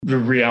the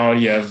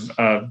reality of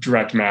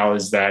direct mail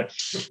is that,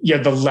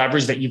 the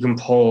levers that you can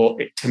pull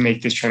to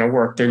make this channel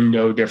work, they're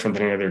no different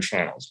than any other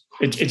channels.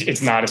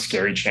 It's not a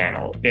scary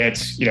channel.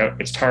 It's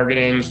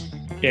targeting,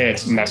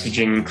 it's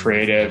messaging,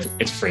 creative,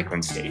 it's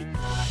frequency.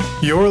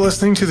 You're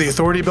listening to the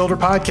Authority Builder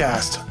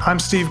Podcast. I'm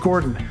Steve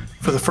Gordon.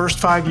 For the first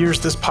 5 years,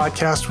 this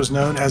podcast was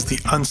known as the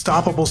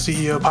Unstoppable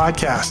CEO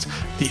Podcast.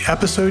 The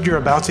episode you're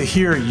about to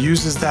hear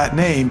uses that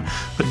name,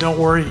 but don't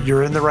worry,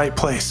 you're in the right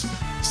place.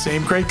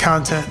 Same great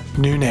content,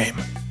 new name.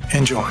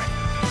 Enjoy.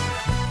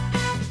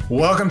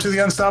 Welcome to the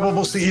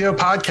Unstoppable CEO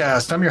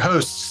Podcast. I'm your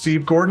host,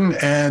 Steve Gordon,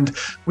 and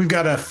we've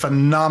got a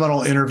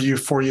phenomenal interview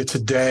for you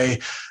today.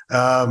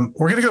 We're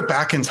going to go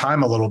back in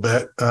time a little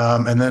bit,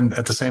 and then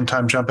at the same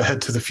time, jump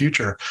ahead to the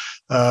future.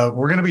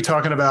 We're going to be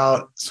talking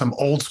about some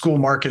old school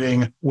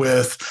marketing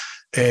with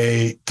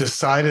a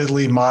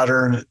decidedly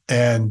modern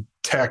and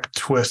tech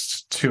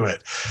twist to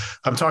it.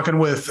 I'm talking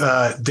with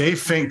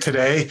Dave Fink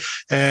today,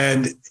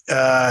 and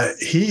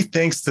he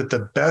thinks that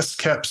the best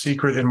kept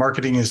secret in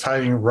marketing is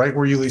hiding right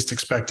where you least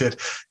expect it,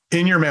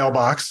 in your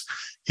mailbox.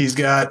 He's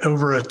got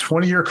over a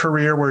 20-year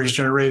career where he's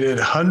generated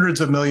hundreds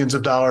of millions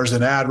of dollars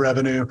in ad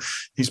revenue.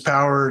 He's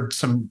powered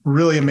some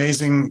really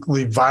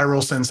amazingly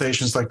viral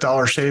sensations like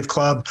Dollar Shave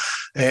Club,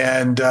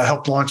 and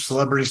helped launch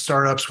celebrity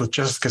startups with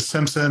Jessica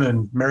Simpson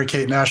and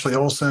Mary-Kate and Ashley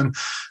Olsen,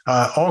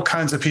 all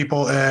kinds of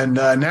people. And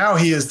now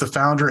he is the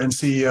founder and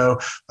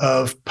CEO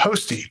of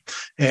Postie.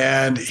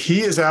 And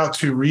he is out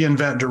to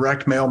reinvent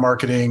direct mail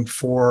marketing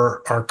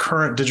for our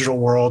current digital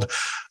world.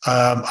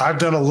 I've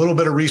done a little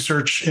bit of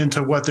research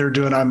into what they're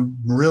doing. I'm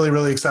really,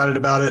 really excited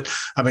about it.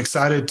 I'm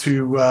excited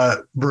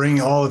to bring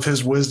all of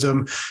his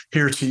wisdom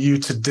here to you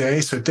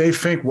today. So Dave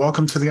Fink,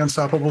 welcome to the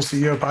Unstoppable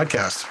CEO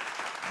Podcast.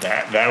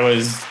 That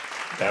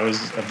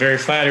was a very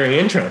flattering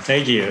intro.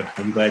 Thank you.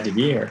 I'm glad to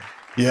be here.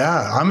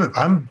 Yeah,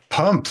 I'm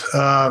pumped.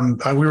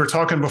 We were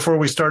talking before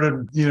we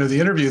started, the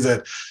interview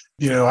that,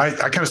 I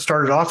kind of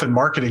started off in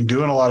marketing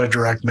doing a lot of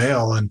direct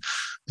mail, and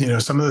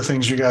some of the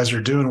things you guys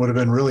are doing would have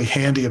been really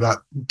handy about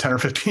 10 or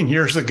 15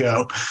 years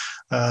ago.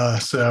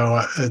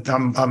 So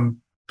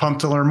I'm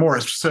pumped to learn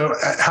more. So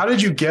how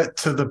did you get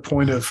to the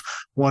point of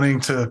wanting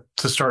to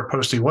start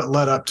Postie? What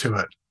led up to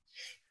it?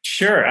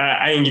 Sure.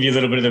 I can give you a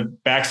little bit of the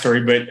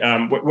backstory,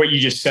 but what you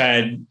just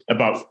said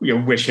about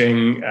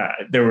wishing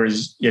there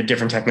was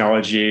different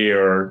technology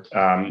or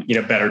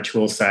better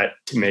tool set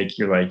to make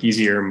your life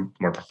easier,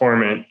 more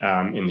performant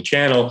in the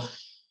channel.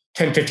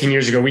 10, 15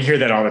 years ago, we hear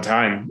that all the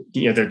time.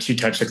 There are two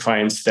types of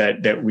clients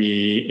that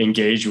we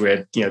engage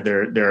with.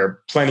 There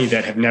are plenty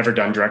that have never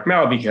done direct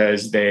mail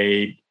because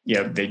they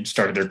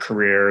started their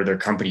career, their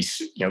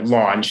companies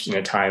launched in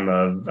a time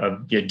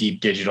of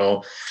deep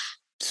digital,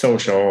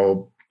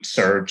 social,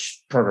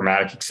 search,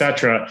 programmatic, et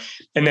cetera.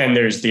 And then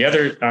there's the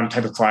other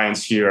type of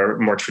clients who are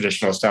more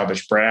traditional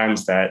established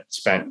brands that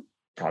spent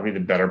probably the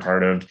better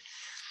part of,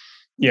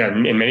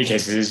 in many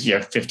cases,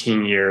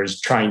 15 years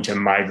trying to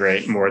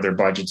migrate more of their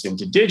budgets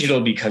into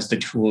digital because the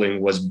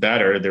tooling was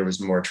better. There was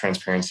more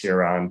transparency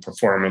around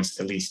performance,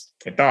 at least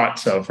they thought.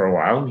 So for a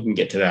while, we can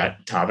get to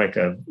that topic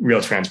of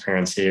real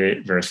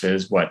transparency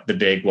versus what the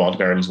big walled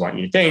gardens want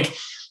you to think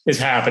is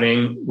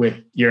happening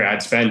with your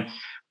ad spend.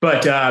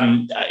 But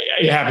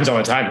it happens all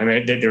the time. I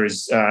mean, there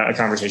was a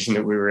conversation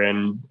that we were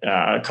in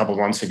a couple of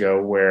months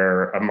ago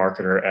where a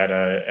marketer at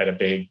a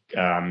big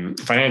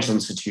financial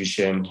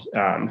institution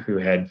who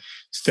had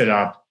stood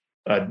up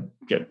a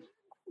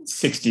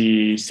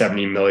 60,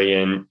 70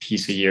 million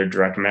piece a year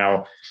direct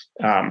mail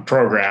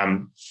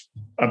program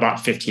about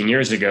 15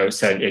 years ago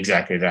said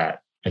exactly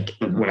that. Like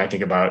when I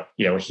think about,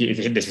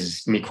 this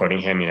is me quoting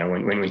him,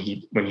 when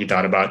he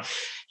thought about,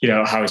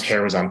 how his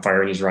hair was on fire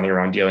and he's running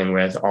around dealing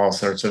with all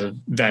sorts of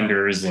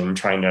vendors and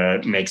trying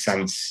to make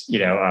sense,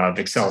 of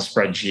Excel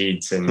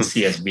spreadsheets and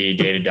CSV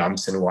data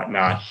dumps and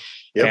whatnot,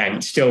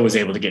 and still was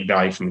able to get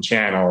value from the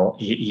channel.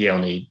 He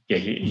only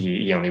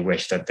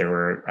wished that there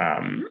were,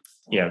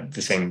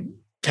 the same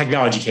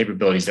technology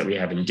capabilities that we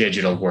have in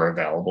digital were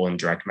available in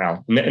direct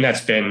mail, and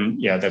that's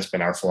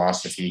been our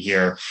philosophy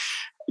here.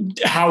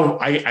 How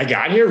I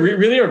got here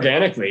really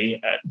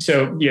organically.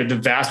 So, the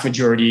vast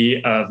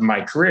majority of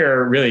my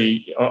career,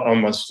 really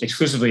almost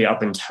exclusively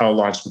up until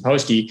launching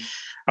Postie,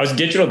 I was a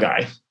digital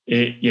guy.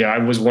 I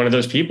was one of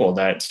those people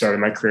that started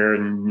my career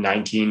in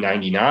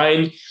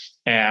 1999,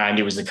 and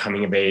it was the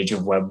coming of age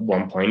of Web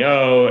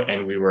 1.0,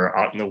 and we were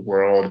out in the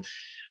world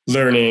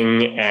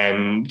learning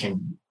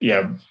and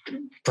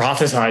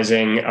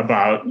prophesizing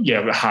about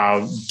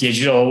how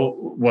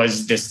digital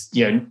was this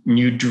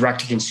new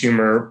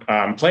direct-to-consumer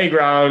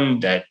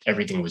playground, that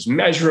everything was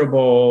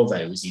measurable,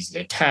 that it was easy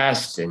to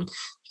test, and you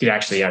could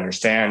actually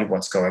understand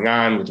what's going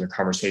on with your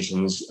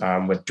conversations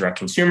with direct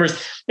consumers.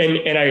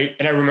 And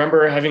I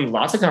remember having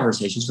lots of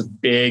conversations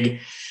with big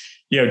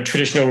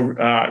traditional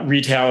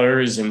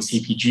retailers and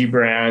CPG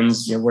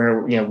brands,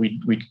 where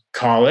we'd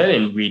call it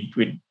and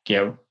we'd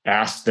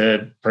ask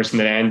the person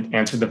that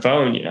answered the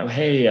phone,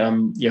 hey,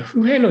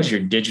 who handles your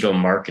digital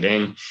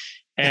marketing?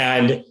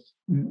 And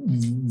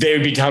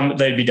they'd be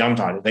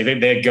dumbfounded.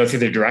 They'd go through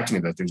their directory,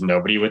 but there's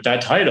nobody with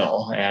that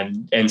title.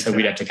 And so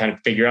we'd have to kind of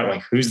figure out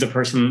like, who's the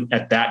person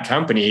at that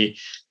company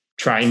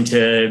trying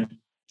to,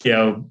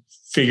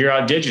 figure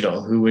out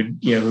digital, who would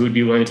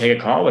be willing to take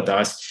a call with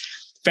us.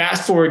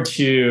 Fast forward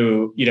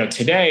to,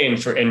 today,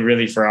 and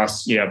really for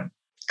us,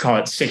 call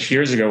it 6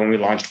 years ago when we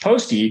launched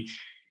Postie,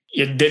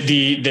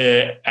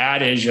 the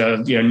adage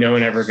of, no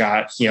one ever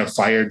got,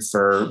 fired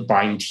for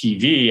buying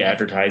TV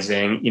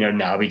advertising,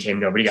 now became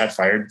nobody got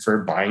fired for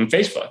buying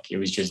Facebook. It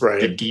was just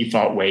the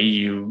default way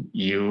you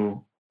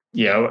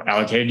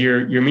allocated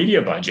your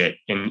media budget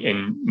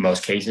in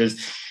most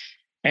cases.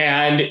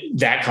 And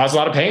that caused a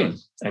lot of pain.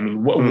 I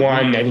mean,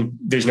 one, I think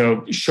there's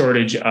no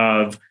shortage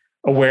of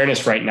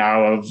awareness right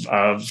now of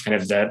kind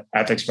of the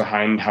ethics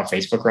behind how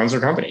Facebook runs their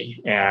company.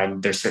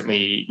 And they're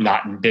certainly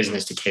not in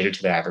business to cater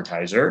to the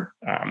advertiser.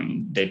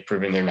 They've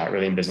proven they're not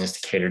really in business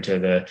to cater to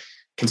the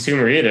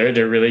consumer either.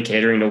 They're really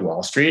catering to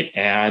Wall Street.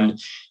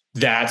 And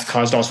that's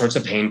caused all sorts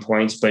of pain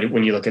points. But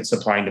when you look at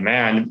supply and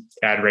demand,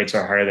 ad rates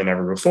are higher than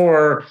ever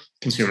before.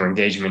 Consumer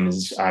engagement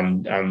is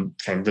on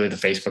kind of really the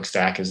Facebook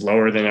stack is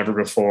lower than ever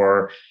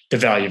before. The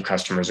value of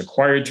customers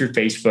acquired through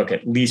Facebook,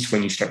 at least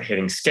when you start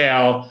hitting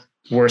scale,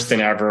 worse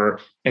than ever.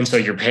 And so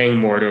you're paying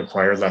more to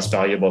acquire less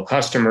valuable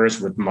customers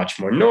with much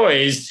more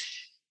noise.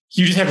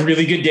 You just have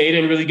really good data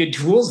and really good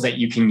tools that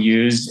you can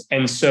use.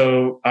 And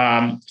so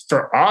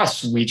for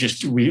us,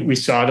 we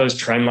saw those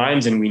trend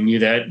lines, and we knew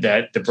that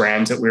the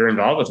brands that we were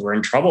involved with were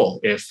in trouble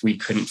if we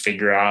couldn't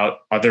figure out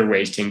other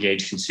ways to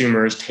engage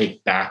consumers,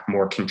 take back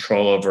more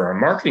control over our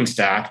marketing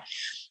stack,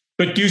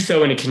 but do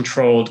so in a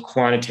controlled,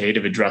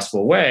 quantitative,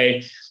 addressable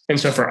way. And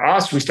so for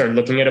us, we started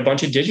looking at a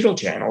bunch of digital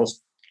channels.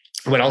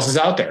 What else is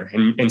out there?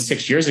 And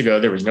 6 years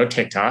ago, there was no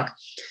TikTok.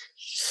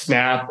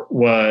 Snap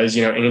was,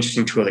 an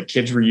interesting tool that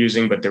kids were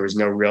using, but there was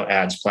no real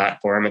ads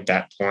platform at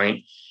that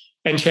point.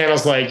 And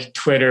channels like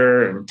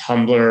Twitter and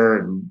Tumblr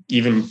and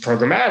even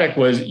programmatic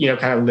was,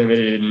 kind of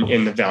limited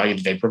in the value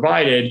that they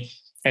provided,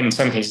 and in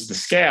some cases the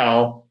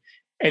scale.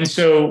 And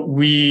so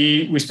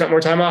we spent more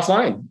time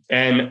offline.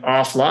 And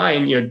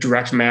offline,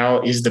 direct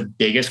mail is the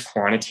biggest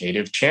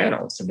quantitative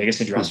channel. It's the biggest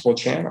addressable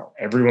channel.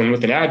 Everyone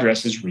with an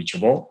address is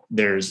reachable.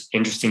 There's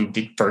interesting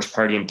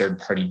first-party and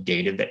third-party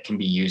data that can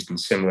be used in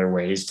similar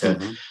ways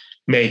to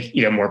make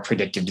more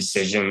predictive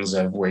decisions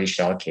of where you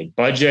should allocate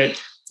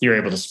budget. You're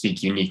able to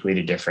speak uniquely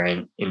to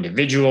different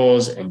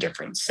individuals and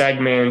different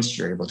segments.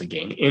 You're able to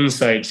gain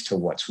insights to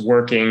what's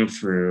working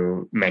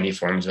through many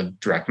forms of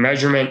direct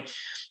measurement.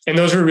 And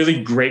those are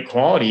really great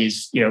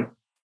qualities.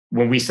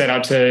 When we set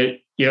out to,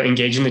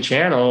 engage in the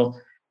channel,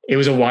 it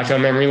was a walk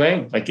down memory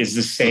lane. Like, it's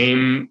the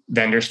same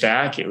vendor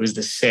stack. It was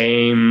the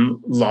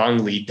same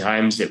long lead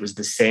times. It was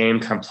the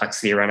same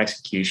complexity around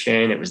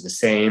execution. It was the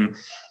same,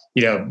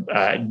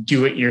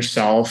 do it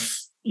yourself,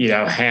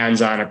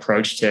 hands-on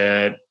approach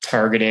to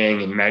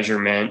targeting and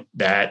measurement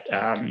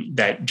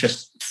that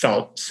just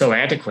felt so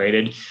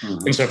antiquated.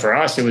 And so for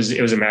us, it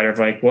was a matter of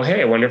like, well,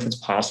 hey, I wonder if it's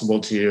possible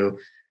to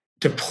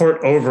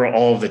port over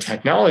all of the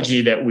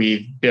technology that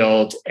we've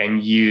built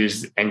and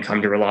used and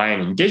come to rely on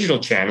in digital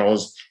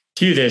channels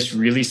to this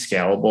really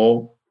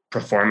scalable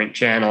performant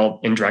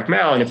channel in direct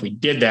mail. And if we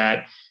did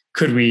that,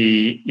 could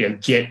we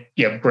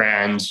get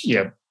brands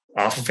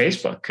off of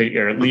Facebook,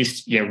 or at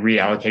least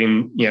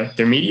reallocating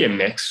their media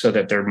mix so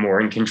that they're more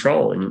in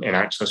control and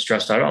aren't so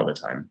stressed out all the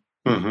time.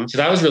 So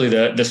that was really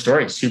the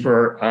story.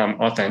 Super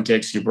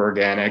authentic, super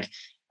organic,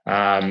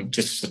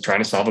 just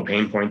trying to solve a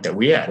pain point that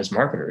we had as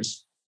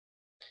marketers.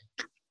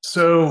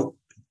 So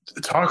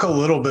talk a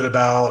little bit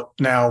about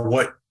now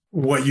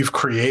what you've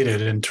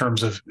created in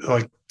terms of,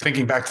 like,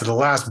 thinking back to the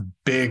last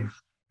big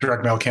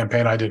direct mail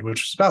campaign I did,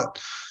 which was about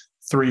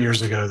 3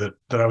 years ago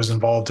that I was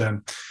involved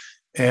in.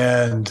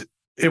 And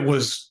it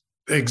was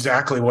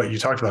exactly what you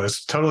talked about.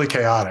 It's totally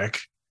chaotic.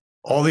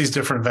 All these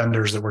different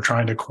vendors that we're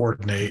trying to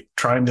coordinate,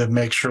 trying to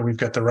make sure we've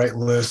got the right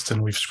list,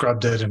 and we've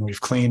scrubbed it and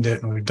we've cleaned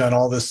it and we've done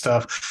all this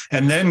stuff,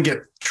 and then get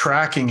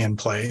tracking in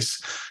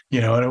place,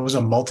 and it was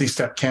a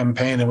multi-step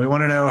campaign, and we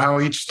want to know how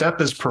each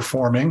step is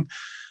performing,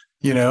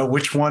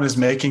 which one is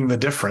making the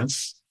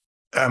difference.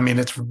 I mean,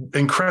 it's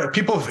incredible.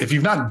 People, if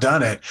you've not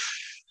done it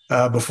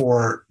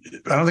before,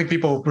 I don't think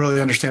people really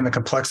understand the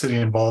complexity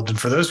involved. And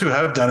for those who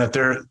have done it,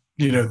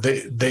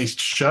 they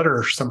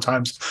shudder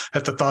sometimes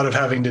at the thought of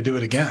having to do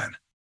it again.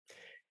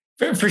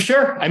 For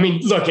sure. I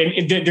mean, look,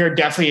 and there are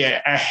definitely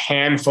a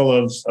handful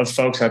of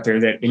folks out there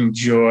that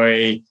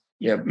enjoy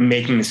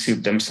making the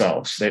soup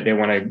themselves. They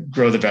want to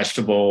grow the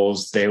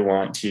vegetables. They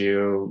want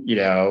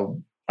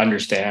to,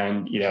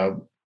 understand,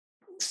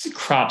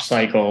 crop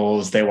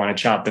cycles. They want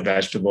to chop the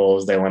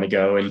vegetables. They want to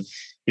go and,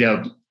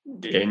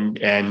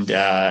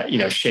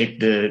 shape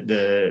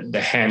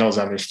the handles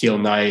on their steel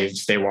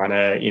knives. They want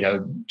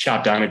to,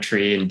 chop down a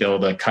tree and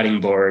build a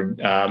cutting board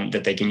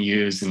that they can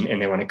use,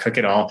 and they want to cook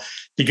it all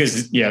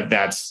because,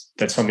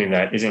 that's something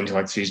that is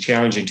intellectually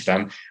challenging to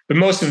them. But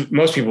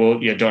most people,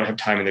 don't have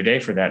time in their day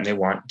for that, and they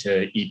want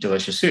to eat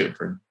delicious soup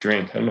or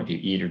drink. I don't know if you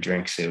eat or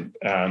drink soup.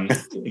 I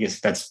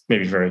guess that's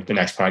maybe for the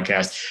next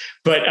podcast.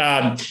 But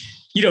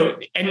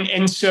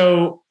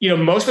So,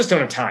 most of us don't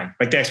have time.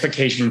 Like the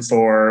expectation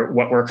for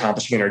what we're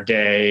accomplishing in our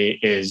day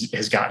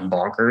has gotten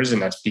bonkers.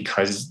 And that's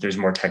because there's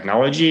more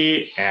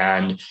technology,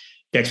 and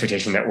the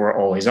expectation that we're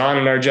always on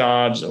in our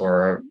jobs,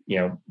 or,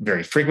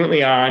 very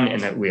frequently on,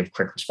 and that we have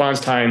quick response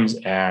times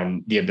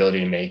and the ability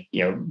to make,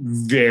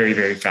 very,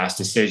 very fast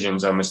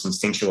decisions, almost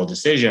instinctual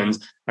decisions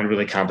on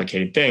really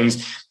complicated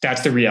things.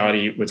 That's the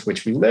reality with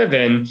which we live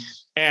in.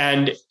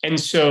 And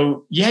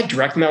so,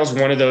 direct mail is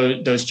one of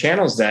those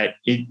channels that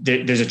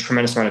there's a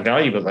tremendous amount of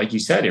value. But like you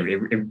said, it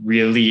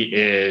really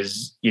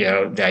is,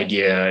 the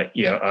idea,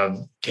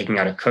 of taking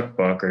out a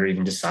cookbook or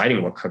even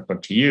deciding what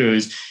cookbook to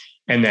use,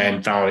 and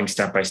then following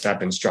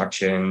step-by-step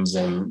instructions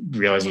and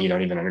realizing you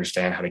don't even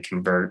understand how to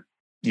convert,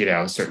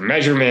 certain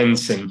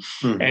measurements and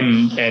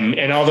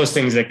all those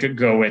things that could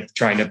go with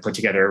trying to put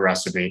together a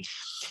recipe.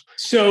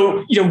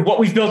 So, what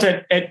we've built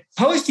at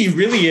Postie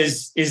really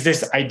is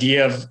this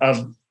idea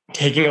of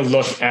taking a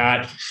look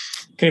at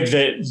kind of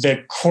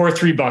the core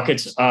three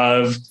buckets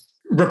of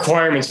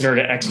requirements in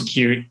order to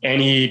execute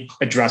any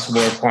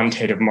addressable or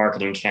quantitative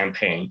marketing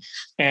campaign.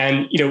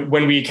 And,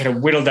 when we kind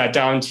of whittle that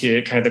down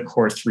to kind of the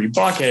core three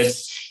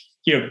buckets,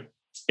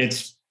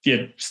 it's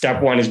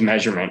step one is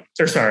measurement,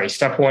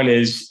 step one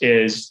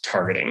is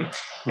targeting.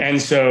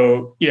 And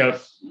so,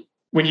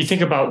 when you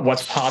think about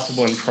what's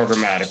possible in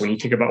programmatic, when you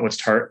think about what's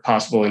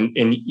possible in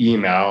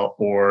email,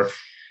 or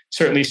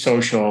certainly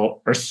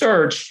social or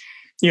search,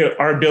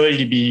 our ability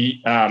to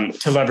be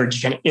to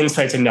leverage kind of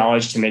insights and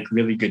knowledge to make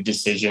really good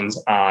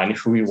decisions on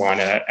who we want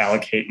to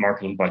allocate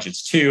marketing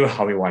budgets to,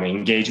 how we want to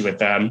engage with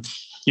them.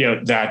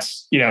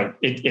 That's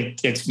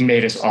it's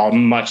made us all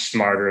much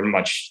smarter and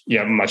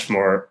much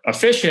more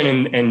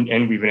efficient,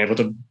 and we've been able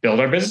to build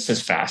our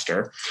businesses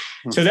faster.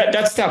 So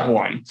that's step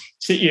one.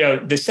 So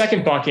the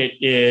second bucket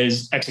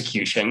is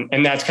execution,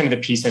 and that's kind of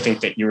the piece I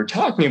think that you were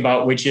talking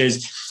about, which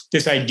is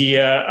this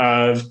idea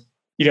of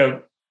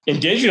in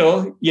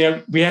digital,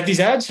 we have these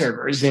ad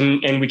servers,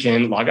 and we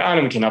can log on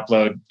and we can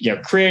upload,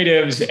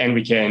 creatives, and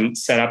we can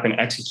set up and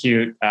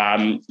execute,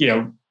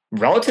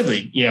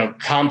 relatively,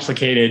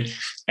 complicated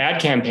ad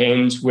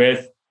campaigns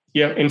with,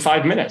 in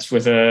 5 minutes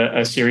with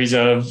a series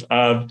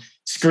of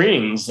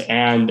screens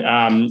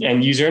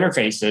and user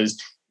interfaces.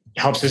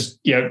 It helps us,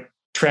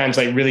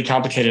 translate really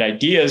complicated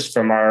ideas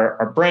from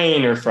our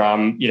brain, or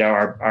from,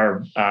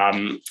 our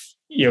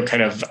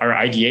kind of our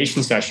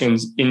ideation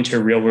sessions into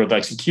real world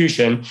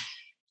execution.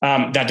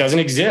 That doesn't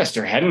exist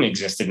or hadn't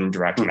existed in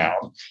direct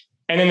mail.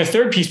 And then the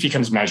third piece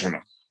becomes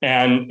measurement.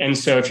 And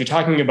so if you're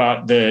talking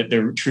about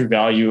the true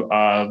value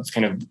of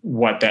kind of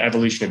what the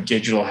evolution of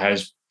digital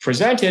has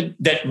presented,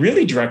 that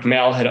really direct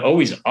mail had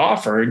always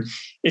offered,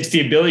 it's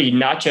the ability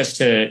not just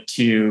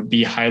to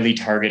be highly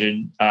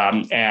targeted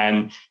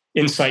and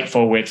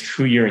insightful with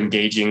who you're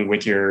engaging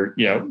with your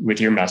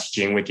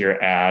messaging, with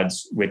your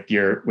ads, with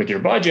your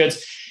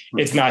budgets.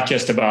 It's not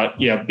just about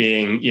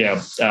being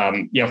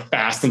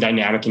fast and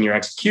dynamic in your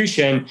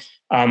execution,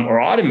 or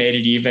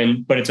automated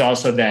even, but it's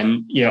also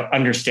then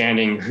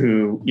understanding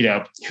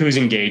who's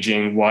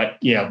engaging, what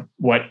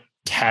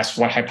tests,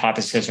 what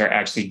hypotheses are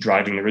actually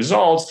driving the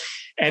results,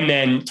 and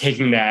then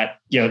taking that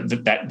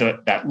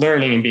that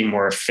learning and being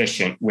more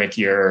efficient with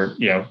your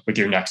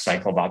next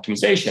cycle of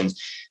optimizations.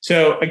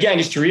 So again,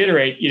 just to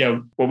reiterate,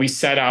 what we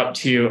set out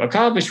to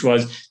accomplish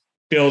was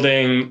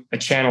building a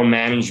channel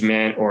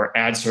management or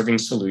ad serving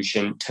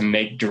solution to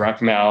make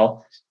direct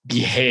mail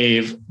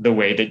behave the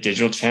way that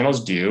digital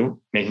channels do,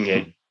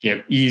 making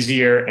it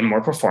easier and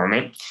more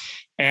performant.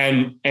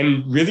 And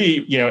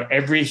really,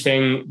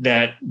 everything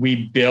that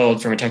we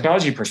build from a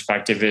technology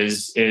perspective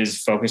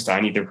is focused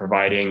on either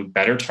providing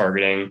better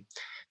targeting,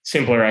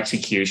 simpler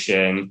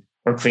execution,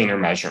 or cleaner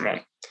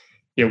measurement.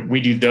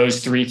 We do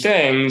those three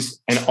things,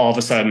 and all of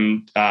a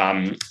sudden,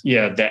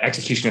 the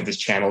execution of this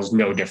channel is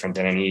no different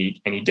than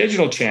any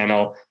digital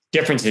channel.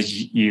 Difference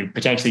is you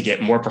potentially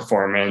get more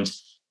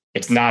performance.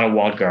 It's not a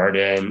walled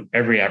garden.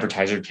 Every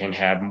advertiser can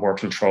have more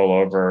control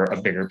over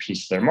a bigger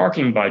piece of their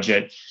marketing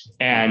budget.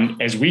 And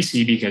as we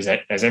see, because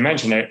as I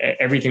mentioned,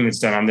 everything that's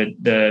done on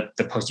the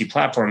Postie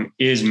platform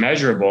is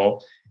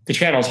measurable, the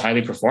channel is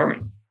highly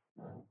performing.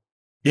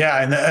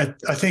 Yeah, and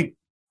I think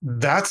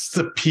that's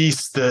the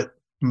piece that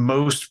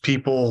most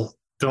people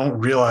don't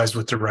realize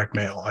with direct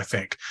mail. I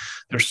think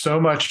there's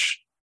so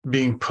much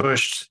being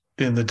pushed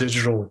in the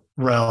digital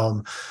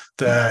realm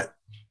that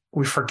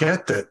we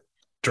forget that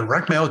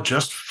direct mail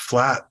just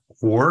flat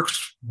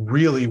works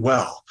really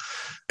well.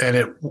 And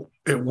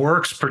it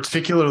works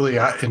particularly,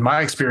 in my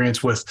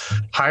experience, with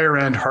higher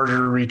end, harder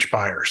to reach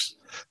buyers.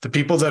 The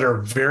people that are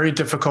very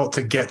difficult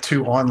to get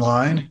to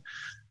online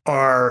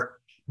are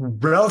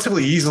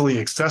relatively easily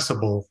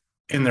accessible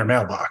in their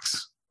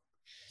mailbox.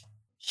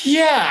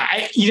 Yeah,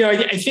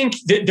 I think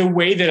the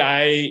way that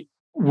I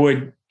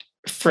would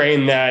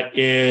frame that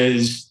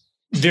is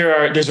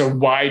there's a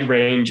wide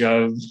range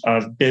of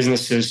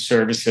businesses,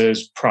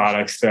 services,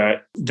 products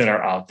that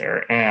are out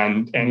there,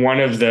 and one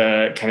of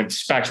the kind of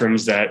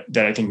spectrums that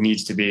I think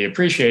needs to be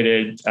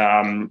appreciated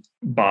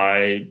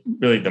by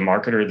really the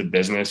marketer, the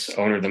business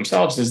owner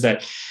themselves, is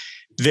that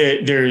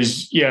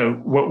there's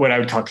what I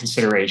would call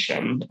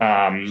consideration,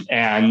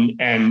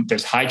 and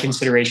there's high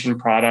consideration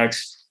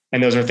products,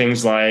 and those are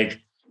things like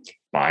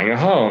buying a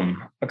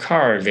home, a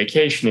car,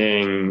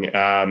 vacationing,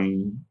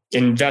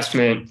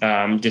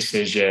 investment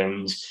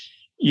decisions.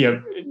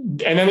 And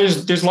then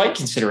there's light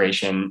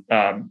consideration,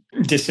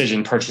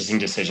 purchasing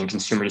decision,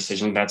 consumer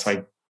decision. That's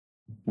like,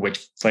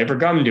 which flavor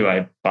gum do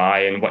I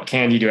buy, and what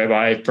candy do I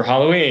buy for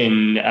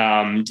Halloween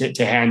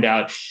to hand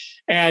out?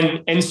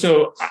 And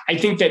so I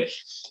think that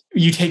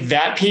you take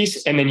that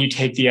piece, and then you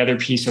take the other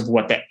piece of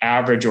what the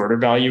average order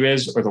value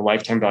is, or the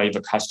lifetime value of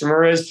a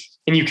customer is,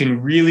 and you can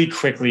really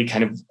quickly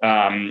kind of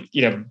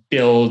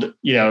build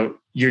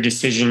your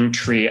decision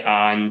tree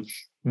on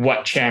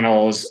what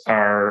channels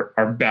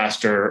are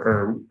best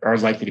or are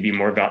likely to be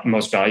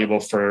most valuable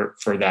for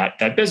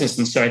that business.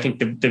 And so I think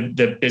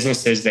the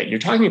businesses that you're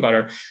talking about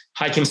are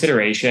high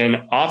consideration,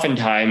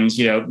 oftentimes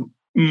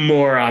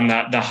more on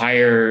the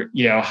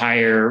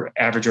higher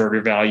average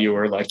order value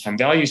or lifetime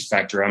value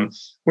spectrum,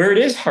 where it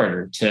is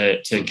harder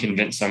to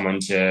convince someone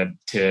to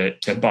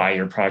buy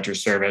your product or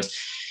service.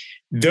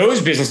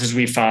 Those businesses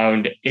we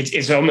found,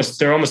 they're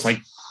almost like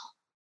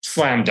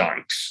slam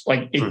dunks.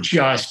 Like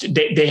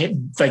they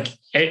like,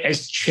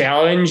 as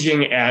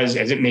challenging as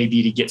it may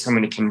be to get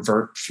someone to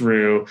convert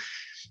through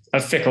a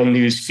fickle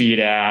newsfeed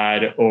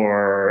ad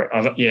or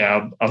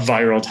a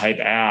viral type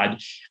ad.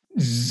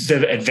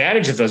 The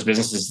advantage of those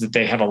businesses is that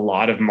they have a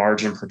lot of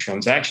margin per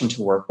transaction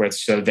to work with.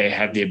 So they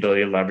have the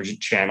ability to leverage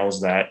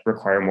channels that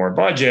require more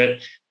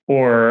budget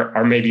or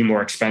are maybe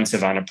more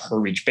expensive on a per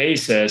reach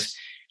basis.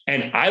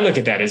 And I look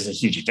at that as a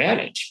huge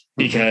advantage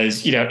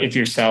because, if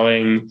you're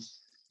selling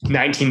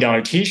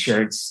 $19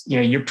 t-shirts,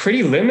 you're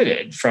pretty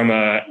limited from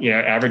a,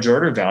 average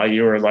order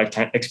value or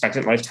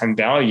expected lifetime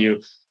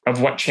value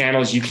of what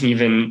channels you can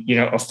even,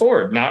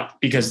 afford, not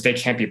because they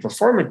can't be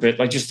performant, but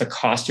like just the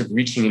cost of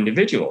reaching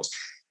individuals.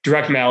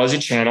 Direct mail is a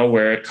channel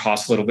where it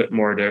costs a little bit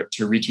more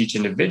to reach each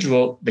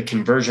individual. The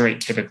conversion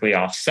rate typically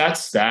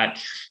offsets that.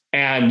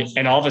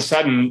 And all of a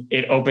sudden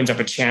it opens up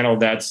a channel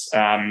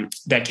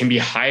that can be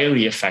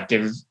highly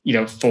effective,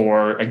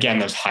 for, again,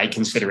 those high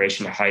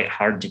consideration,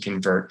 hard to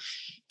convert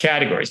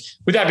categories.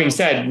 With that being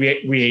said,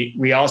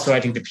 we also,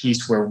 I think the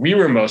piece where we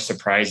were most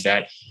surprised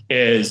at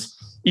is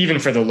even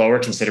for the lower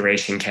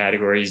consideration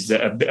categories,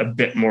 a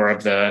bit more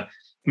of the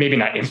maybe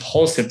not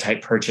impulsive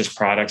type purchase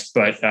products,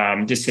 but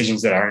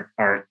decisions that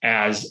aren't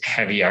as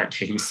heavy, aren't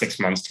taking 6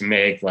 months to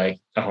make, like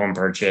a home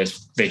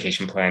purchase,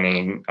 vacation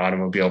planning,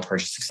 automobile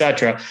purchase,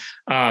 etc.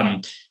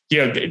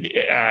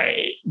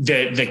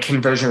 The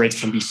conversion rates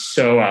can be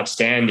so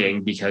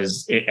outstanding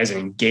because as an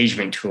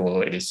engagement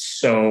tool, it is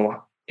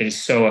so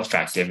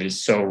effective. It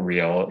is so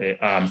real.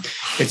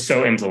 It's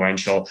so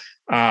influential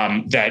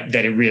that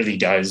it really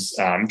does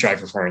drive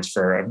performance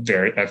for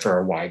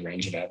a wide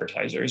range of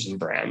advertisers and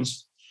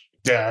brands.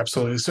 Yeah,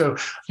 absolutely. So,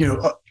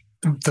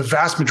 the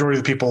vast majority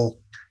of the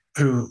people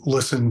who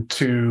listen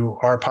to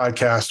our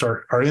podcast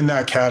are in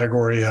that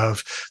category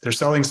of they're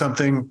selling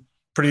something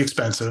pretty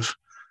expensive,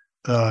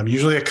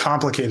 usually a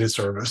complicated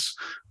service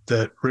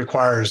that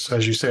requires,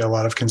 as you say, a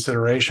lot of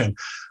consideration.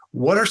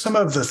 What are some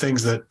of the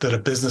things that a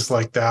business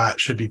like that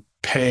should be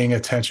paying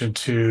attention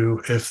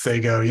to if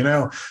they go,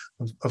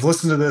 I've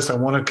listened to this, I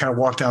want to kind of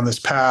walk down this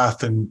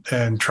path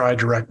and try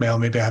direct mail.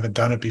 Maybe I haven't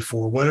done it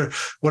before. What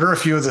are a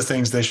few of the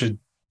things they should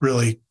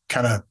really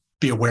kind of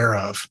be aware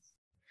of?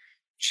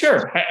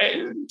 Sure.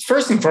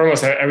 First and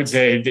foremost, I would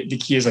say the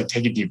key is like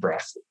take a deep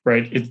breath,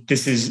 right?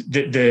 This is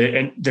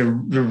the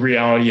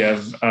reality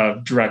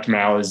of direct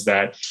mail is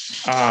that,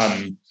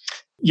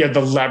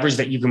 the levers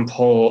that you can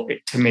pull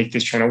to make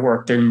this channel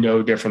work, they're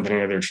no different than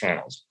any other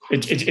channels.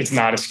 It's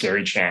not a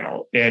scary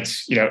channel.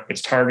 It's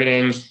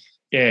targeting,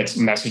 it's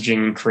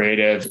messaging,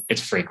 creative,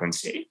 it's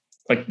frequency.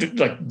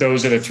 Like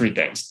those are the three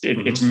things.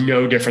 It's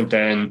no different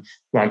than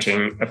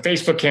launching a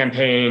Facebook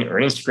campaign or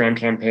an Instagram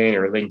campaign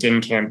or a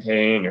LinkedIn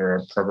campaign or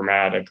a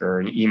programmatic or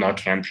an email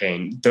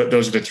campaign.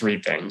 Those are the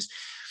three things.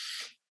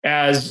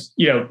 As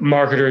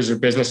marketers or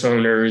business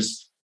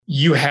owners,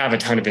 you have a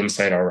ton of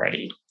insight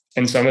already.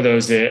 And some of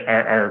those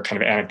are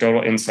kind of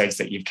anecdotal insights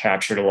that you've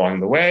captured along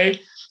the way.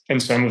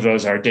 And some of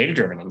those are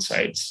data-driven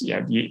insights,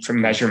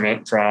 from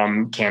measurement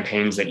from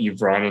campaigns that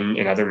you've run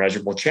in other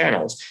measurable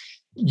channels.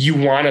 You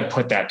want to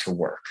put that to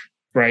work,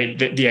 right?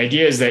 The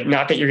idea is that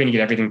not that you're going to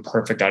get everything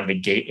perfect out of the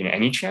gate in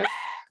any channel,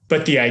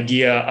 but the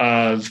idea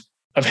of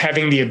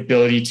having the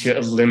ability to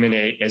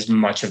eliminate as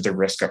much of the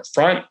risk up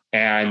front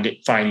and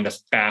find the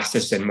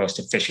fastest and most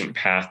efficient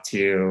path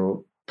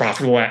to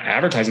profitable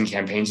advertising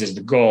campaigns is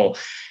the goal.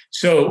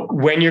 So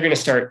when you're going to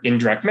start in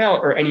direct mail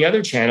or any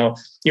other channel,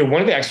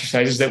 one of the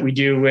exercises that we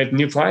do with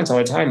new clients all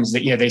the time is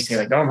that, they say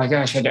like, oh my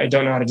gosh, I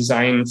don't know how to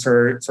design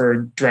for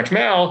direct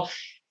mail.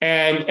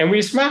 And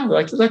we smile,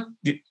 like, look,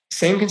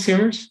 same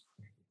consumers,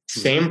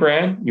 same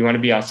brand. You want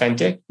to be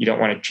authentic. You don't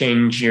want to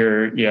change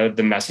your,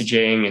 the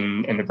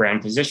messaging and the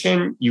brand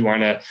position. You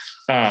want to,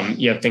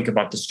 think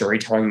about the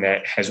storytelling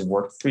that has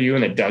worked for you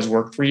and that does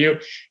work for you.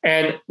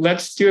 And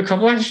let's do a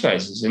couple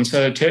exercises. And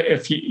so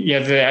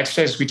the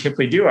exercises we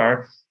typically do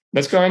are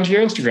let's go onto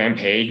your Instagram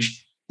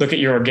page, look at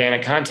your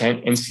organic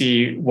content and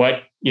see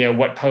what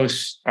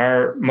posts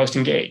are most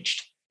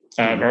engaged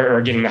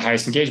or getting the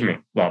highest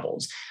engagement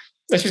levels.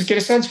 Let's just get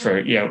a sense for,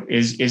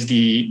 is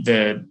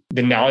the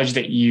knowledge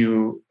that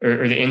you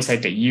or the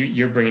insight that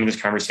you're bringing to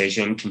this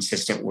conversation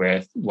consistent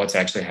with what's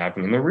actually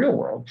happening in the real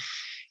world?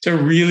 It's a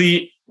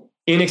really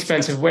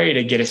inexpensive way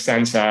to get a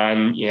sense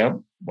on,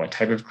 what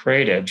type of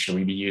creative should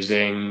we be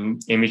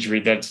using, imagery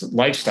that's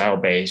lifestyle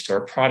based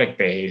or product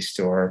based,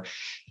 or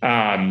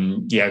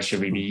should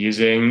we be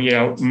using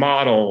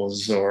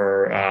models,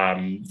 or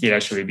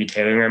should we be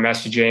tailoring our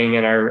messaging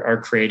and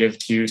our creative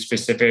to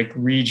specific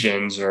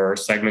regions or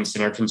segments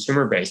in our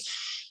consumer base?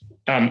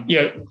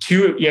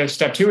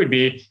 Step two would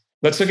be,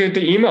 let's look at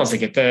the emails that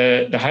get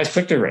the highest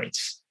click-through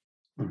rates.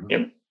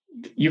 Mm-hmm.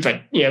 You've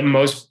had,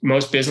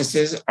 most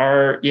businesses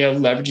are,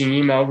 leveraging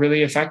email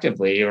really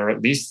effectively, or at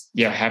least,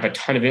 have a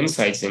ton of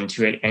insights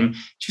into it. And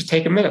just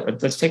take a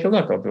minute. Let's take a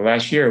look over the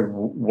last year.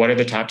 What are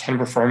the top 10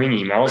 performing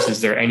emails?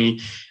 Is there any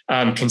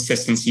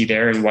consistency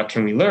there? And what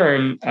can we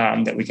learn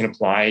that we can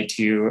apply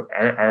to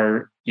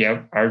our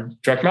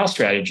direct mail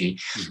strategy?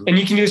 Mm-hmm. And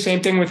you can do the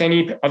same thing with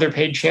any other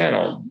paid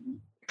channel,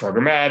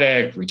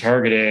 programmatic,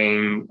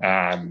 retargeting,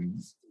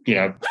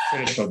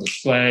 traditional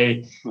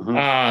display.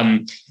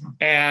 Mm-hmm.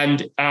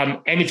 And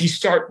if you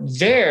start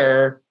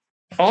there,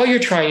 all you're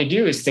trying to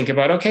do is think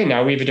about, okay,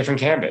 now we have a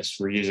different canvas.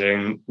 We're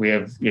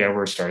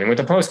starting with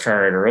a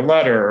postcard or a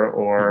letter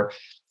or,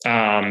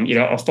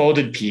 a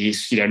folded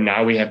piece.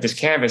 Now we have this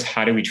canvas.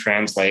 How do we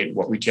translate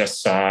what we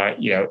just saw,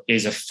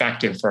 is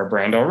effective for our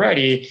brand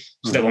already,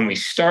 so that when we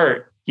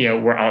start,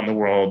 we're out in the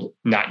world,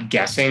 not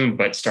guessing,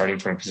 but starting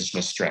from a position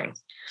of strength.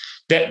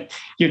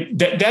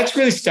 That's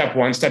really step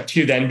one. Step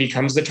two then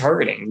becomes the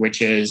targeting,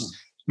 which is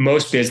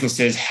most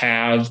businesses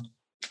have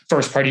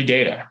first-party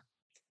data.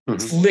 Mm-hmm.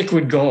 It's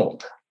liquid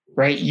gold,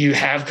 right? You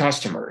have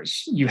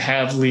customers, you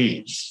have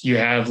leads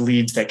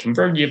that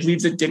convert, you have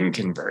leads that didn't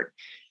convert.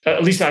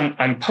 At least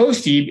on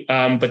Postie,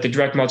 but the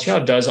direct mail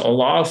channel does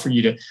allow for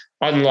you to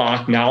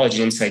unlock knowledge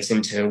and insights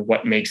into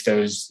what makes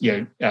those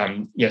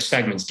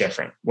segments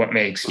different. What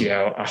makes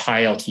a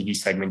high LTV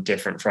segment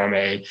different from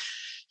a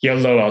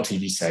low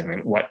LTV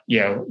segment? What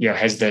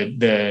has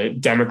the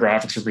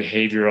demographics or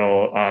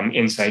behavioral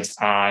insights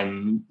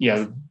on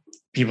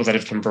people that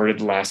have converted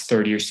the last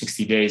 30 or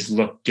 60 days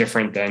look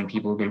different than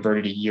people who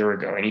converted a year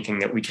ago? Anything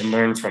that we can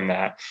learn from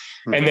that?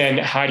 Mm-hmm. And then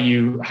how do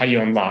you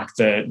unlock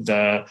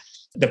the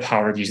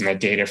power of using that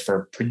data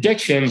for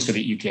prediction so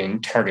that you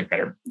can target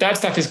better? That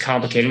stuff is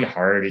complicated and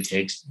hard. It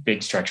takes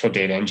big structural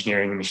data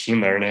engineering and machine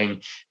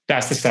learning.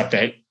 That's the stuff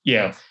that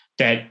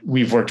that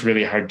we've worked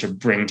really hard to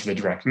bring to the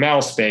direct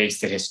mail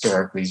space that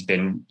historically has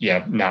been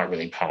not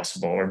really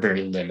possible or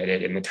very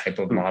limited in the type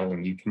of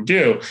modeling you can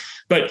do.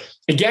 But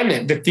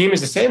again, the theme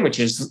is the same, which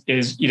is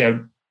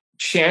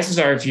chances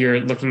are, if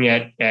you're looking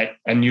at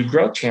a new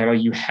growth channel,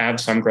 you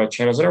have some growth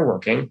channels that are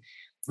working,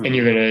 and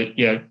you're going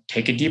to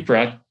take a deep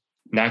breath,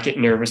 not get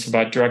nervous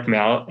about direct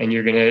mail, and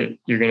you're going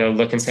to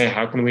look and say,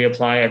 how can we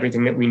apply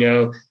everything that we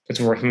know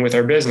that's working with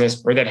our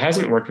business or that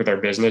hasn't worked with our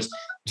business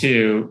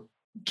to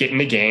get in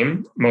the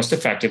game most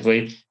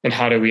effectively, and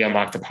how do we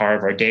unlock the power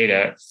of our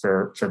data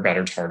for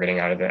better targeting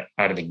out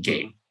of the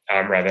gate,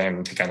 rather than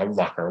having to kind of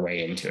luck our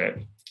way into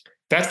it.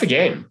 That's the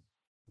game.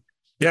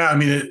 Yeah, I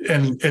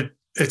mean,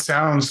 it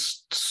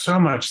sounds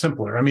so much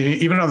simpler. I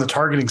mean, even on the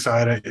targeting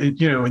side, in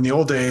the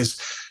old days,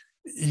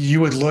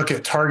 you would look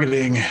at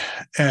targeting,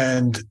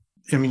 and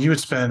I mean, you would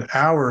spend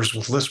hours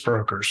with list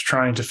brokers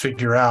trying to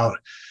figure out,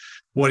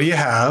 what do you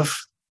have?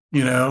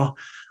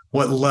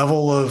 What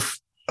level of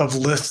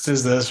list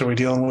is this? Are we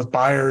dealing with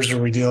buyers? Are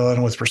we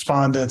dealing with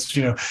respondents?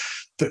 There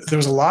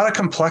was a lot of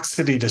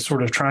complexity to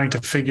sort of trying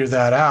to figure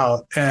that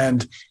out.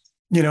 And,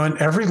 and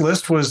every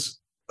list was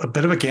a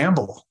bit of a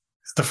gamble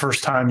the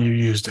first time you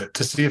used it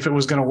to see if it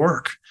was going to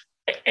work.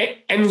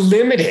 And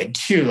limited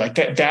too, like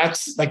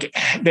that's like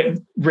that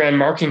brand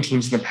marketing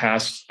teams in the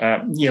past,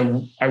 I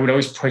would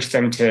always push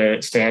them to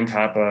stay on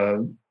top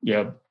of,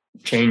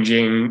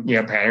 changing,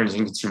 patterns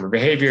in consumer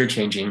behavior,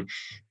 changing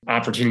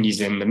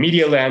opportunities in the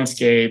media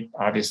landscape.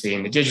 Obviously,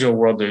 in the digital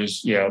world,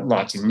 there's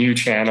lots of new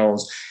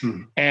channels.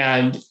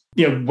 And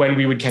when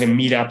we would kind of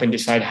meet up and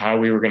decide how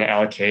we were going to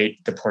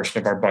allocate the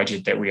portion of our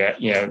budget that we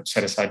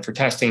set aside for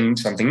testing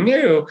something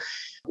new,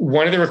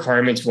 one of the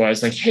requirements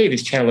was like, hey,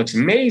 this channel looks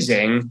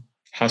amazing.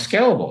 How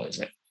scalable is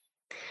it?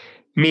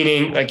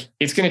 Meaning, like,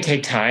 it's going to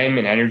take time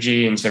and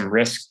energy and some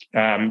risk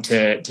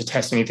to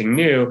test anything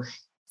new.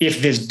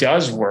 If this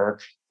does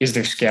work, is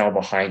there scale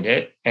behind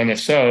it? And if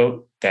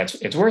so,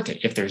 it's worth it.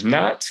 If there's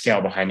not scale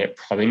behind it,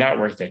 probably not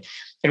worth it.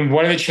 And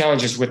one of the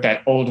challenges with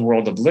that old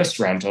world of list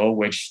rental,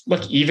 which,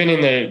 look, even in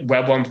the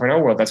Web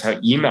 1.0 world, that's how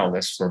email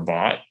lists were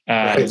bought.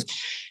 Right.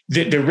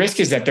 The risk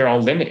is that they're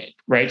all limited,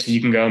 right? So you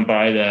can go and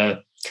buy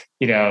the,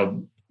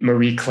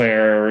 Marie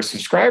Claire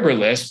subscriber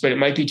list, but it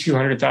might be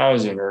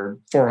 200,000 or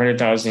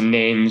 400,000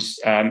 names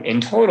in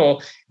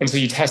total. And so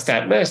you test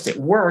that list, it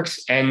works,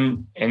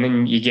 and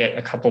then you get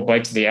a couple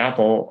bites of the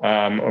apple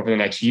over the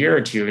next year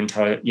or two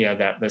until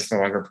that list no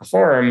longer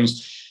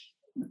performs.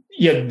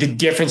 the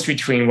difference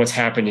between what's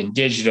happened in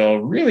digital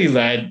really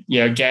led,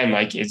 again,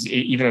 like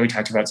even though we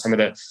talked about some of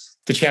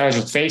the challenge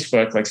with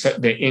Facebook, like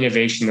the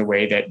innovation, the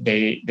way that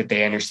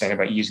they understand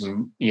about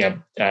using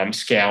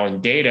scale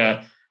and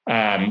data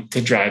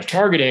to drive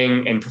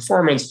targeting and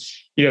performance.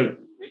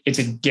 It's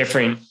a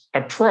different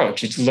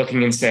approach. It's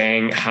looking and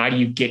saying, how do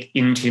you get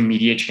into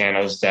media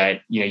channels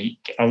that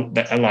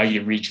that allow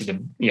you to reach the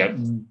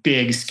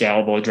big,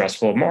 scalable,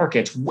 addressable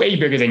markets, way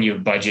bigger than you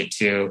have budget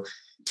to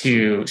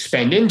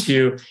spend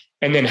into,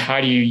 and then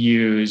how do you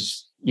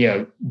use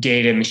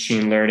data,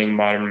 machine learning,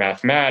 modern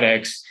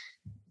mathematics,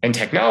 and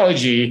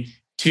technology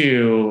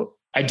to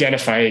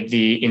identify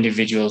the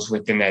individuals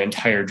within that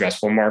entire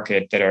addressable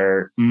market that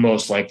are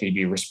most likely to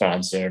be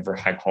responsive or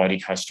high quality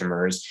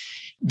customers.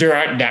 There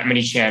aren't that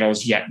many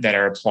channels yet that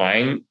are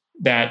applying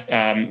that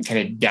kind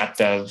of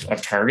depth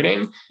of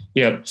targeting.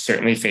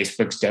 Certainly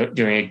Facebook's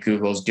doing it,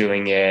 Google's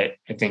doing it.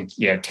 I think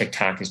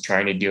TikTok is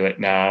trying to do it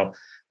now.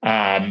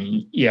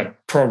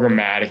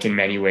 Programmatic in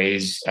many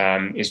ways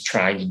is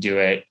trying to do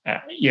it.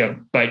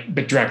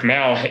 But direct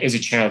mail is a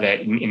channel that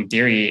in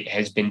theory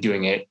has been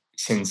doing it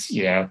since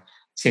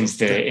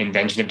the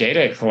invention of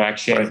data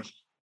collection.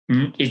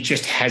 It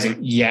just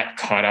hasn't yet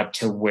caught up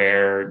to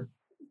where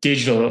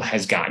digital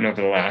has gotten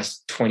over the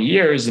last 20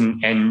 years.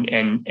 And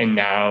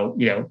now,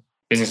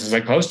 businesses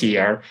like Postie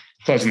are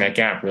closing that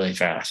gap really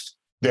fast.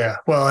 Yeah.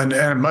 Well,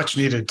 and much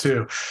needed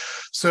too.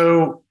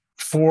 So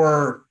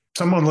for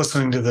someone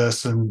listening to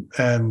this and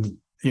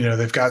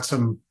they've got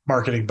some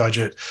marketing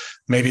budget,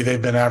 maybe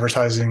they've been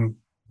advertising,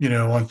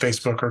 on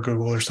Facebook or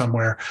Google or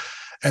somewhere,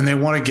 and they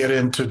want to get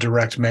into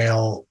direct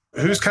mail,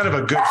 who's kind of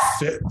a good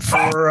fit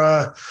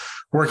for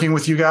working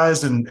with you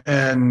guys, and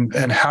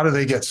how do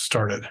they get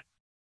started?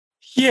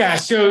 Yeah,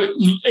 so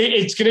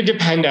it's going to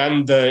depend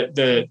on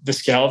the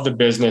scale of the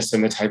business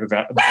and the type of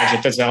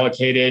budget that's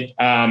allocated.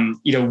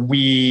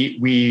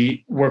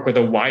 We work with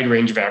a wide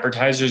range of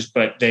advertisers,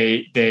 but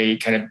they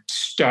kind of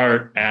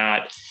start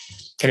at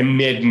kind of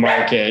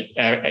mid-market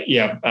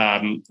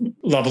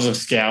levels of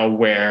scale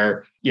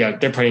where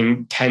they're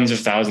putting tens of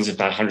thousands, if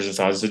not hundreds of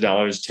thousands of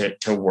dollars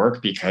to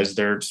work because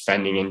they're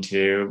spending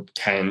into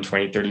 10,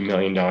 20, $30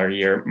 million a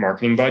year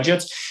marketing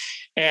budgets.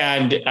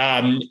 And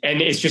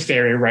it's just the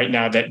area right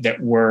now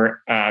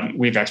that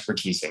we have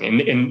expertise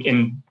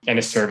in and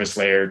a service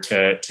layer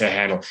to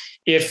handle.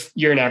 If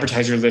you're an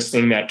advertiser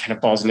listening that kind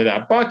of falls into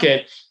that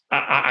bucket,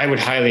 I would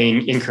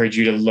highly encourage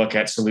you to look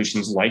at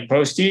solutions like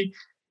Postie,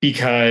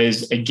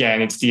 because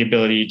again, it's the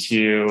ability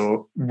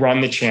to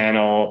run the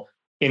channel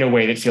in a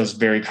way that feels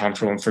very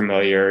comfortable and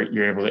familiar.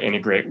 You're able to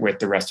integrate with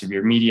the rest of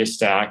your media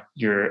stack.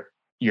 You're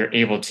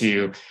able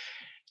to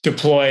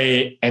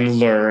deploy and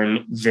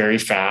learn very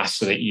fast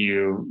so that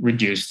you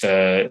reduce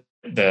the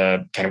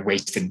kind of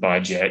wasted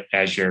budget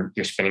as you're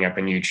spinning up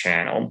a new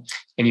channel,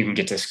 and you can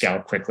get to scale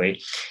quickly.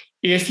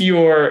 If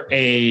you're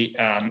a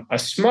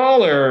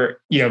smaller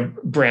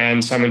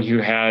brand, someone who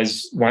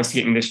wants to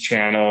get in this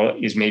channel,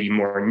 is maybe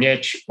more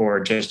niche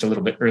or just a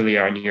little bit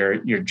earlier on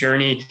your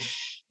journey,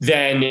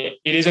 then it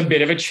is a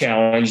bit of a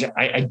challenge.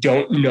 I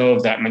don't know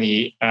of that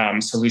many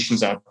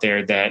solutions out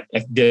there that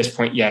at this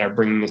point yet are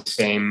bringing the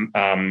same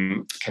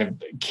kind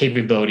of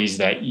capabilities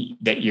that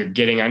you're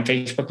getting on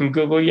Facebook and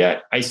Google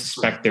yet. I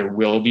suspect there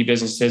will be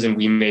businesses, and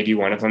we may be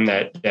one of them,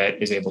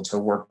 that is able to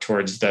work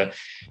towards the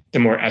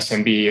more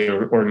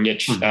SMB or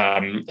niche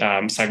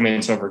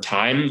segments over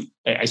time.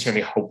 I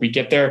certainly hope we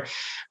get there.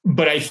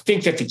 But I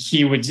think that the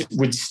key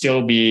would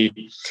still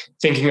be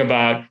thinking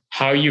about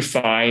how you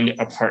find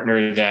a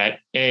partner that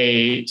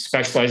A,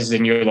 specializes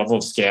in your level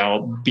of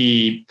scale,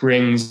 B,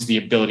 brings the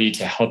ability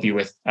to help you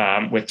with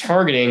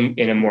targeting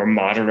in a more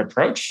modern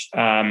approach.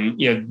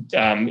 The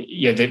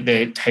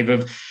type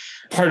of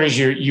partners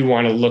you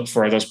want to look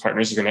for, those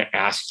partners are going to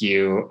ask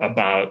you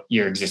about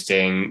your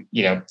existing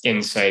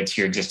insights,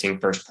 your existing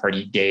first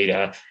party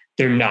data.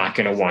 They're not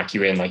going to walk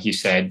you in, like you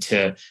said,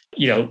 to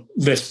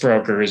list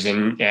brokers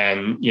and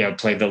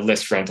play the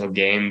list rental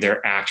game.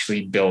 They're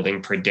actually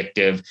building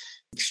predictive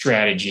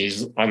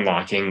strategies,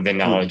 unlocking the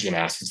knowledge and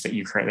assets that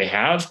you currently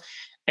have.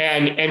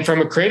 And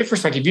from a creative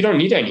perspective, you don't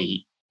need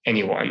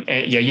anyone.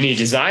 You need a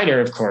designer,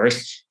 of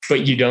course,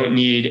 but you don't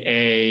need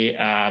a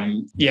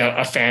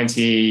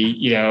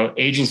fancy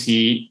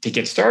agency to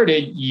get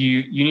started.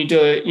 You need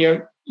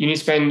to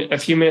spend a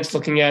few minutes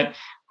looking at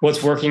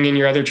what's working in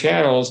your other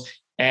channels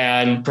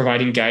and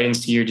providing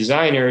guidance to your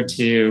designer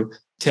to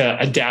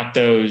adapt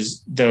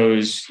those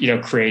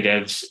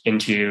creatives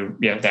into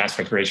the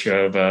aspect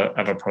ratio of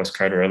a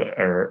postcard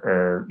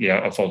or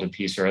a folded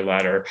piece or a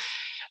letter.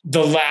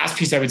 The last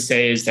piece I would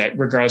say is that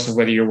regardless of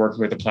whether you're working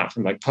with a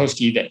platform like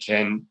Postie that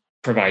can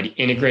provide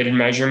integrated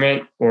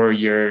measurement, or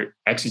you're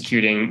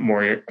executing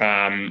more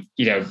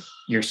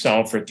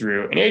yourself or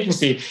through an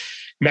agency,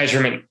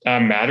 measurement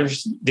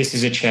matters. This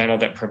is a channel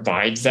that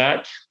provides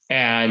that.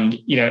 And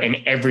and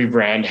every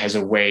brand has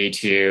a way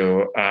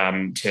to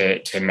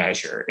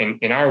measure.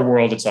 In our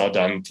world, it's all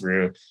done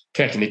through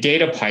connecting the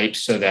data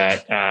pipes so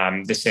that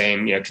the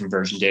same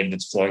conversion data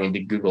that's flowing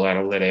into Google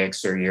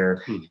Analytics or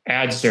your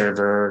ad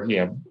server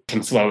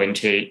can flow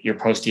into your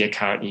Postie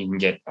account, and you can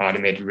get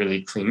automated,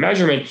 really clean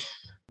measurement.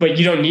 But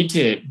you don't need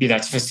to be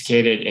that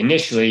sophisticated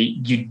initially.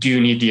 You do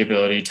need the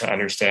ability to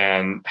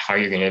understand how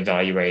you're going to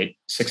evaluate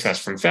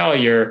success from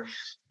failure,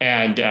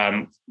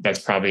 and that's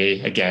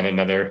probably again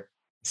another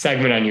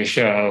segment on your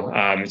show.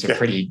 It's a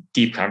pretty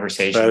deep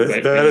conversation.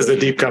 That is a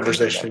deep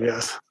conversation,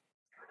 yes.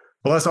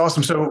 Well, that's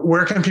awesome. So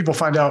where can people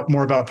find out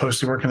more about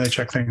Postie? Where can they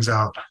check things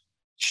out?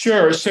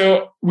 Sure.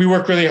 So we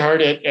work really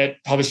hard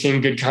at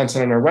publishing good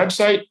content on our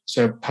website.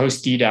 So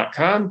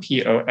postie.com,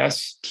 postie.com.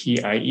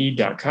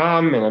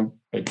 And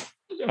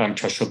I'm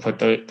trust you'll put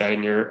that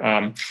in your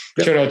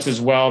show notes as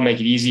well.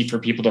 Make it easy for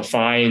people to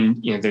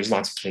find. There's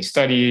lots of case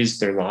studies.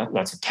 There's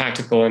lots of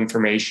tactical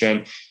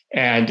information.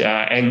 And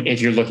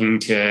if you're looking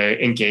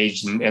to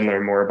engage and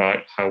learn more about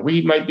how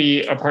we might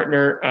be a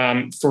partner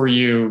for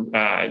you,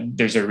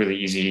 there's a really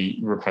easy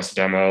request a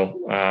demo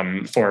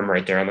form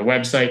right there on the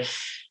website.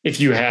 If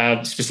you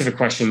have specific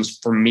questions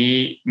for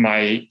me,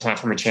 my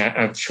platform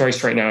of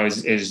choice right now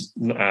is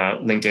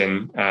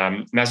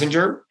LinkedIn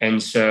Messenger.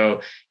 And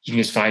so you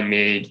can just find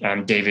me.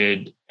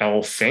 David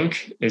L.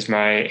 Fink is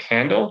my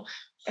handle.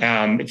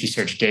 If you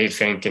search Dave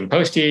Fink and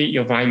Postie,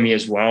 you'll find me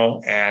as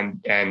well.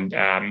 And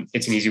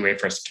it's an easy way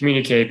for us to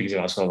communicate because it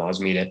also allows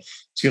me to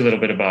see a little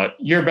bit about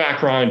your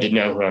background, to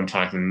know who I'm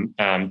talking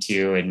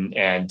to,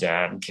 and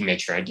can make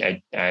sure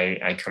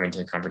I come into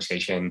the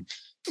conversation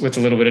with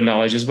a little bit of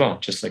knowledge as well,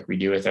 just like we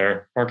do with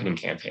our marketing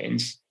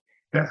campaigns.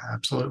 Yeah,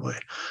 absolutely.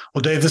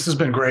 Well, Dave, this has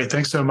been great.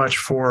 Thanks so much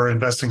for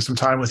investing some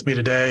time with me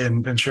today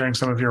and sharing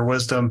some of your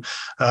wisdom.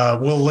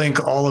 We'll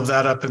link all of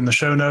that up in the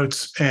show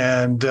notes.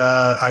 And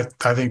I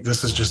think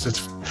this is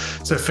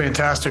it's a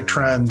fantastic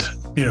trend,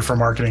 for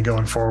marketing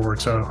going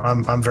forward. So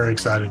I'm very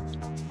excited.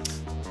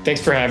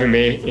 Thanks for having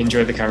me.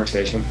 Enjoyed the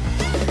conversation.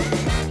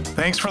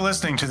 Thanks for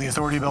listening to the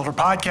Authority Builder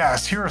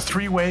podcast. Here are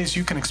 3 ways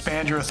you can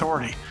expand your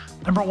authority.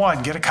 Number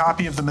 1, get a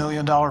copy of the $1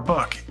 Million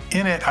Book.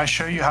 In it, I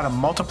show you how to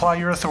multiply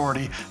your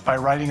authority by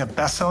writing a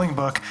best-selling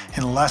book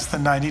in less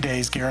than 90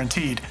 days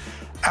guaranteed.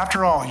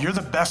 After all, you're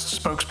the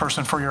best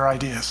spokesperson for your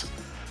ideas.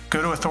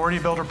 Go to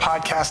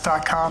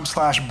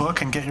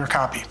authoritybuilderpodcast.com/book and get your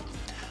copy.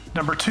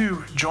 Number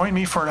 2, join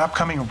me for an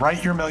upcoming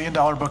Write Your $1 Million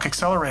Book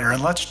Accelerator,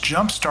 and let's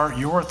jumpstart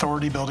your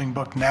authority building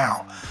book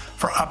now.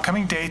 For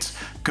upcoming dates,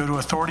 go to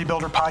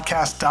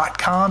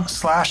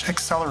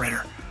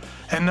authoritybuilderpodcast.com/accelerator.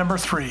 And number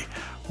 3,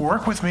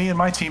 work with me and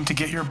my team to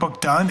get your book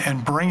done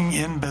and bringing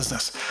in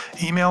business.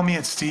 Email me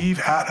at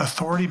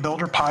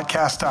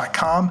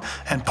steve@authoritybuilderpodcast.com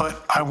and put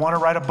 "I want to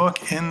write a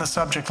book" in the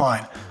subject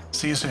line.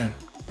 See you soon.